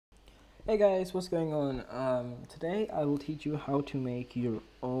Hey guys, what's going on? Today I will teach you how to make your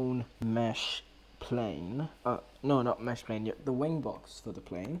own mesh plane. No, not mesh plane, the wing box for the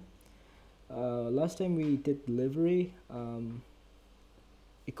plane. Last time we did delivery,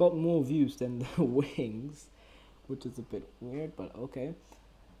 it got more views than the wings, which is a bit weird, but okay.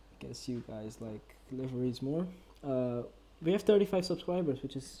 Guess you guys like deliveries more. We have 35 subscribers,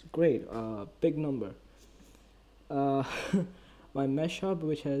 which is great, big number. Uh, my mesh hub,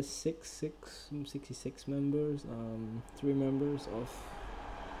 which has 66 members, 3 members of,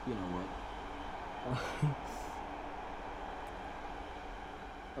 you know what.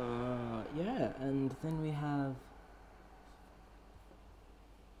 Yeah, and then we have.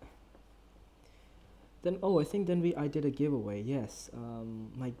 Then I think then I did a giveaway. Yes,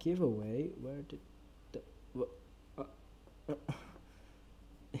 my giveaway. Where did the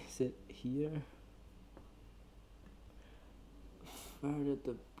is it here? Where did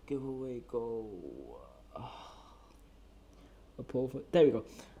the giveaway go? A poll for, there we go.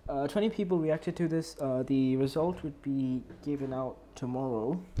 20 people reacted to this. The result would be given out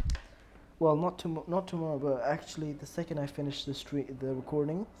tomorrow. Well, not tomorrow, but actually the second I finish the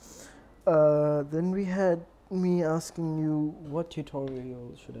recording. Then we had me asking you what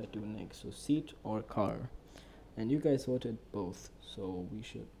tutorial should I do next, so seat or car, and you guys voted both, so we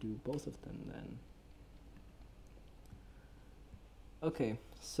should do both of them then. Okay,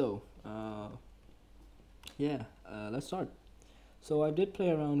 so let's start. So I did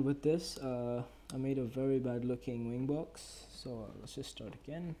play around with this. I made a very bad looking Wingbox, so let's just start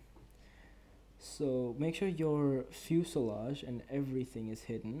again. So make sure your fuselage and everything is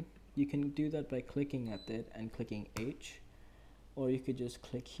hidden. You can do that by clicking at it and clicking H, or you could just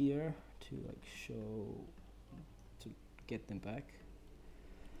click here to get them back.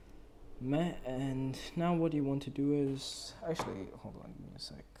 And now what you want to do is, actually, hold on, give me a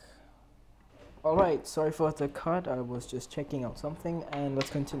sec. Alright, sorry for the cut, I was just checking out something, and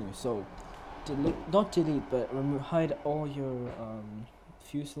let's continue. So, not delete, but hide all your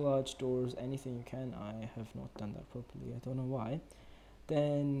fuselage, doors, anything you can. I have not done that properly, I don't know why.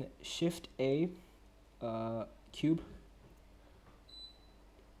 Then Shift A, cube.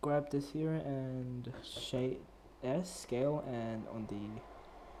 Grab this here and shape S, scale, and on the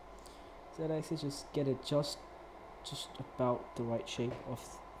Z-axis just get it just about the right shape of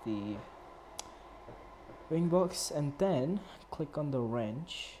the wing box, and then click on the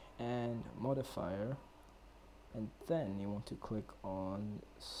wrench and modifier, and then you want to click on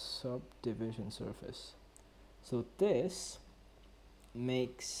subdivision surface. So this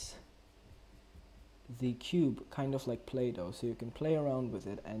makes the cube kind of like Play-Doh, so you can play around with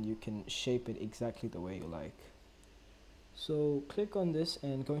it and you can shape it exactly the way you like. So click on this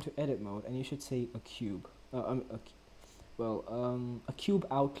and go into edit mode, and you should say a cube. A cube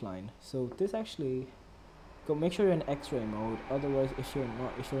outline. So this actually, make sure you're in X-ray mode. Otherwise, if you're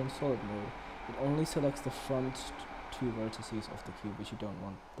in solid mode, it only selects the front two vertices of the cube, which you don't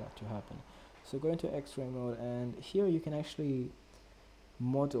want that to happen. So go into X-ray mode, and here you can actually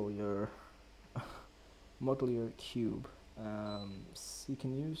model your cube. So you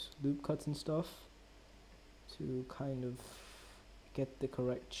can use loop cuts and stuff to kind of get the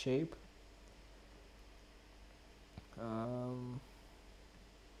correct shape. You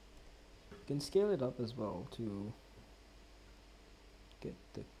can scale it up as well to get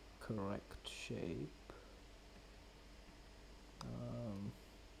the correct shape.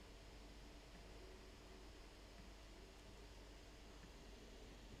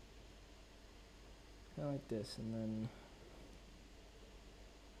 Like this, and then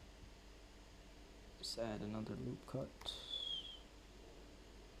just add another loop cut,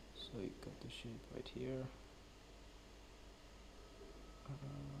 so you got the shape right here.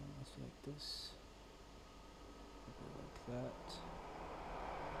 It's like this, like that.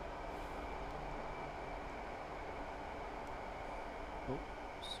 Oh,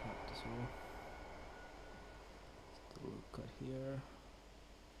 swap this one. The loop cut here.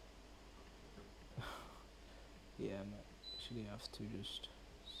 Yeah, I might actually have to just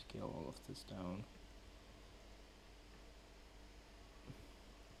scale all of this down.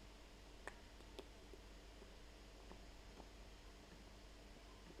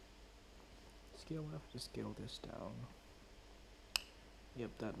 I have to scale this down.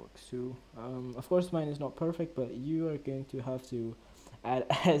 Yep, that works too. Of course mine is not perfect, but you are going to have to add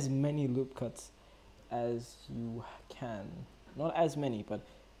as many loop cuts as you can. Not as many, but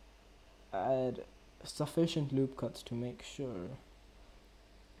add sufficient loop cuts to make sure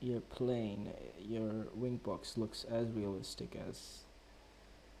your plane, your wing box looks as realistic as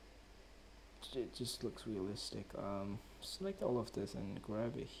it just looks realistic. select all of this and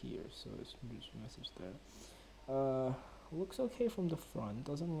grab it here, so it's just message there. Looks okay from the front,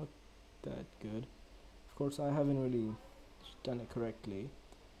 doesn't look that good. Of course, I haven't really done it correctly.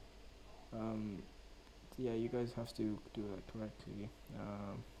 Yeah, you guys have to do that correctly.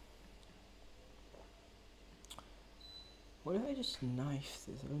 What if I just knife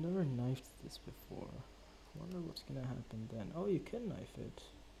this? I've never knifed this before. I wonder what's gonna happen then. Oh, you can knife it.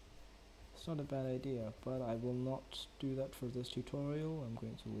 It's not a bad idea, but I will not do that for this tutorial. I'm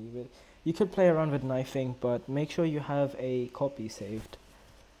going to leave it. You could play around with knifing, but make sure you have a copy saved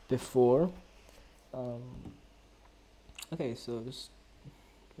before. Okay, so just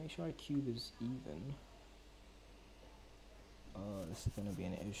make sure our cube is even. This is gonna be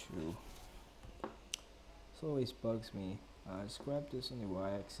an issue. This always bugs me. Just grab this on the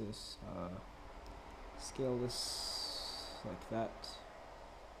y-axis, scale this like that.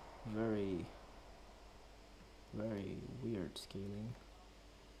 Very weird scaling.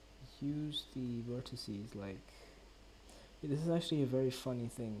 Use the vertices like... this is actually a very funny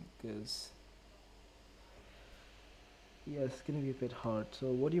thing, because yeah, it's gonna be a bit hard. So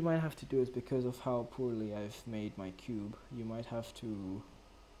what you might have to do is, because of how poorly I've made my cube, you might have to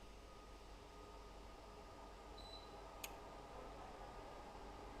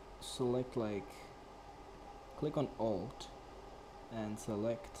select, like, click on Alt and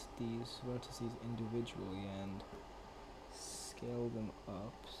select these vertices individually and scale them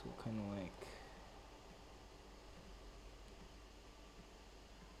up, so kind of like,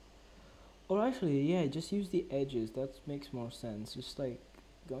 or actually, yeah, just use the edges. That makes more sense. Just like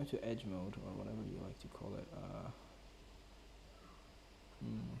go into edge mode, or whatever you like to call it.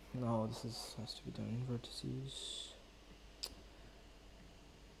 No, this has to be done in vertices.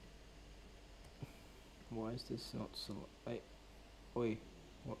 Why is this not so? Wait,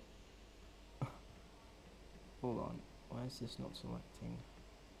 what? Hold on. Why is this not selecting?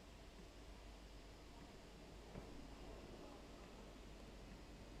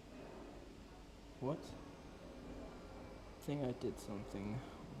 What? I think I did something.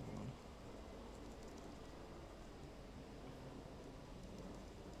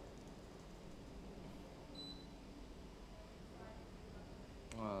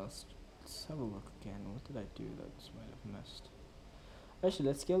 Let's have a look again. What did I do that might have messed? Actually,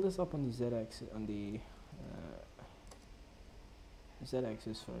 let's scale this up on the z-axis, on the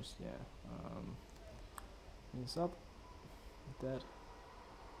z-axis first. Yeah. Bring this up. Like that.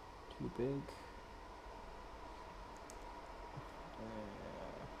 Too big.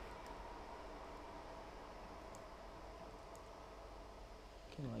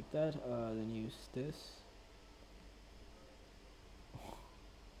 Kind of like that. Then use this.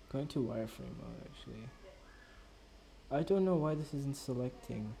 Going to wireframe mode, actually. I don't know why this isn't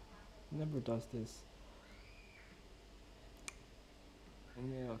selecting. It never does this.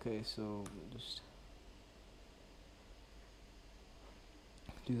 Yeah, okay, so just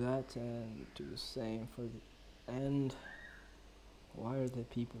do that and do the same for the end. Why are there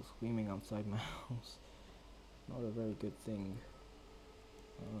people screaming outside my house? Not a very good thing.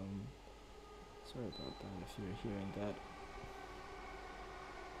 Sorry about that if you're hearing that.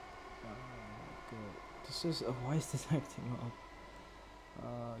 Good. This is why is this acting up?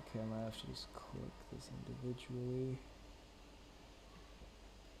 Okay, I might have to just click this individually.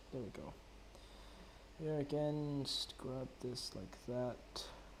 There we go. Here again, just grab this like that.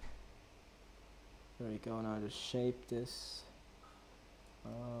 There we go. Now just shape this.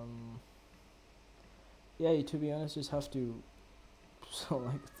 Yeah, to be honest, just have to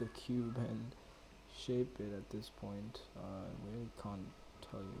select the cube and shape it at this point. I really can't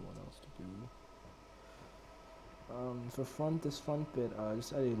tell you what else to do. For this front bit,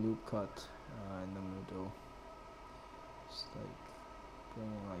 just add a loop cut in the middle. Just like bring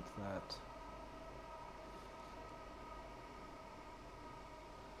it like that.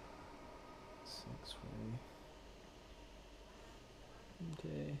 X-ray.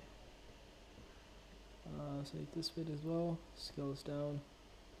 Okay. Select this bit as well. Scale this down.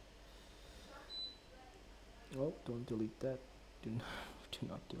 Oh, don't delete that. Do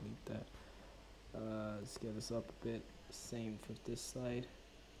not delete that. Scale this up a bit. Same for this side.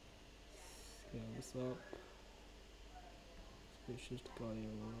 Scale this up. It's just got a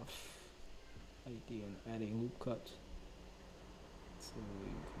rough idea and add a loop cut. So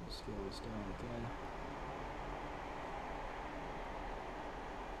you can scale this down again.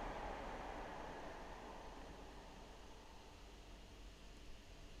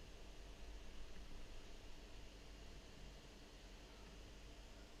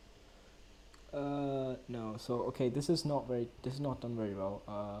 No, so okay, this is not done very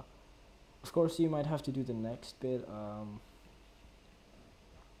well. Of course, you might have to do the next bit.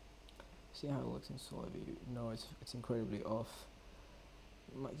 See how it looks in solid view. No, it's incredibly off.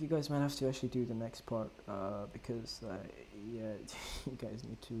 You guys might have to actually do the next part because yeah, you guys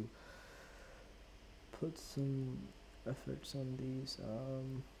need to put some efforts on these.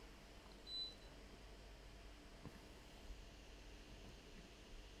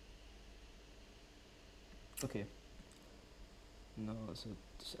 Okay. No, so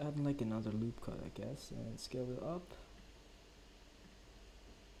just add like another loop cut, I guess, and scale it up.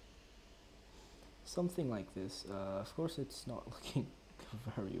 Something like this. Of course, it's not looking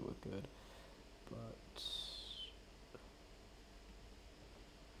very good, but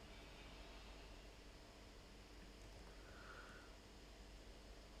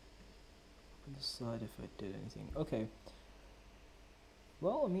decide if I did anything. Okay.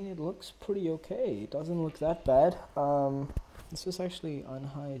 Well, I mean, it looks pretty okay. It doesn't look that bad. Let's just actually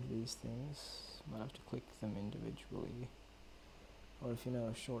unhide these things. Might have to click them individually, or if you know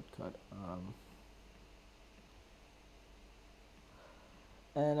a shortcut.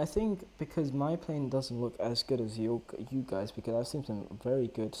 And I think because my plane doesn't look as good as you guys, because I've seen some very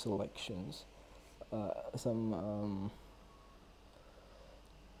good selections,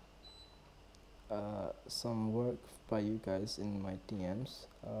 some work by you guys in my DMs.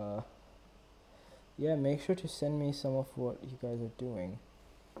 Yeah, make sure to send me some of what you guys are doing,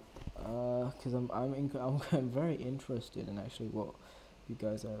 because I'm very interested in actually what you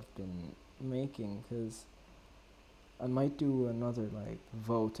guys have been making, because I might do another like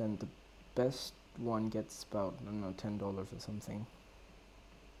vote, and the best one gets about, I don't know, $10 or something,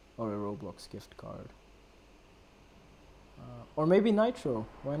 or a Roblox gift card, or maybe Nitro.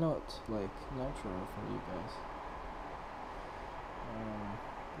 Why not? Like Nitro for you guys.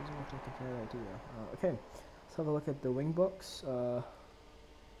 Doesn't look like a bad idea. Okay, let's have a look at the Wingbox.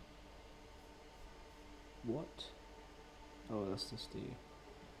 What? Oh, that's just the.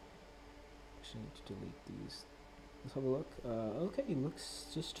 Actually, need to delete these. Let's have a look. Okay, looks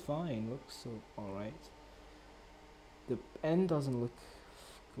just fine. Looks so alright. The end doesn't look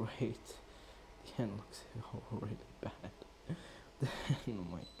great. The end looks really bad. Oh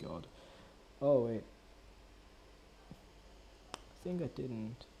my god. Oh wait. I think I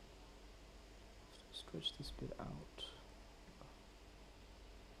didn't. Stretch this bit out.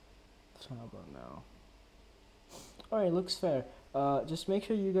 How about now? Alright, looks fair. Just make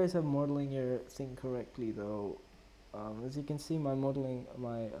sure you guys are modeling your thing correctly though. As you can see, my modeling,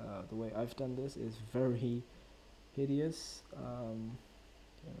 the way I've done this is very hideous. I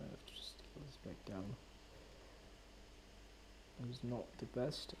have to just scale this back down. It's not the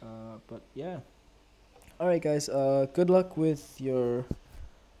best, but yeah. Alright guys, good luck with your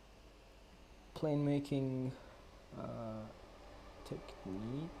plane making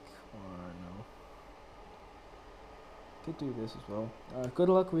technique, or no. Could do this as well. Good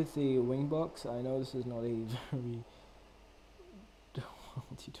luck with the Wingbox. I know this is not a very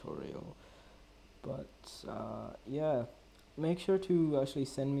tutorial, but yeah, make sure to actually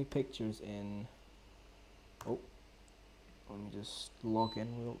send me pictures in. Oh, let me just log in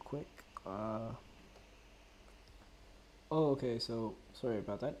real quick. Oh, okay, so sorry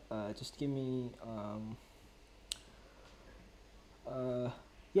about that. Just give me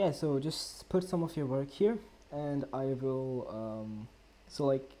yeah, so just put some of your work here, and I will so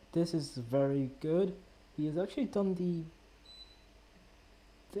like this is very good. He has actually done the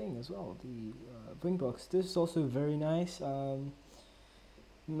thing as well, the Wingbox. This is also very nice.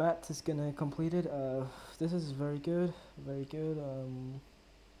 Matt is gonna complete it. This is very good, very good.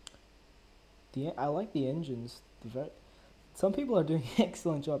 I like the engines. Some people are doing an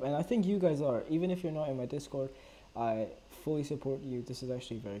excellent job, and I think you guys are. Even if you're not in my Discord, I fully support you. This is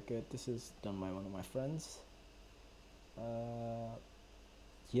actually very good. This is done by one of my friends.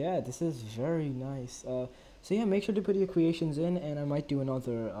 Yeah, this is very nice. So yeah, make sure to put your creations in, and I might do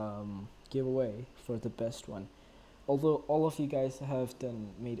another giveaway for the best one. Although all of you guys have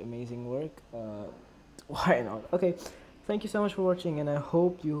made amazing work, why not? Okay, thank you so much for watching, and I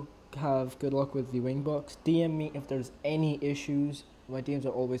hope you have good luck with the Wingbox. DM me if there's any issues. My DMs are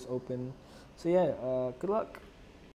always open. So yeah, good luck.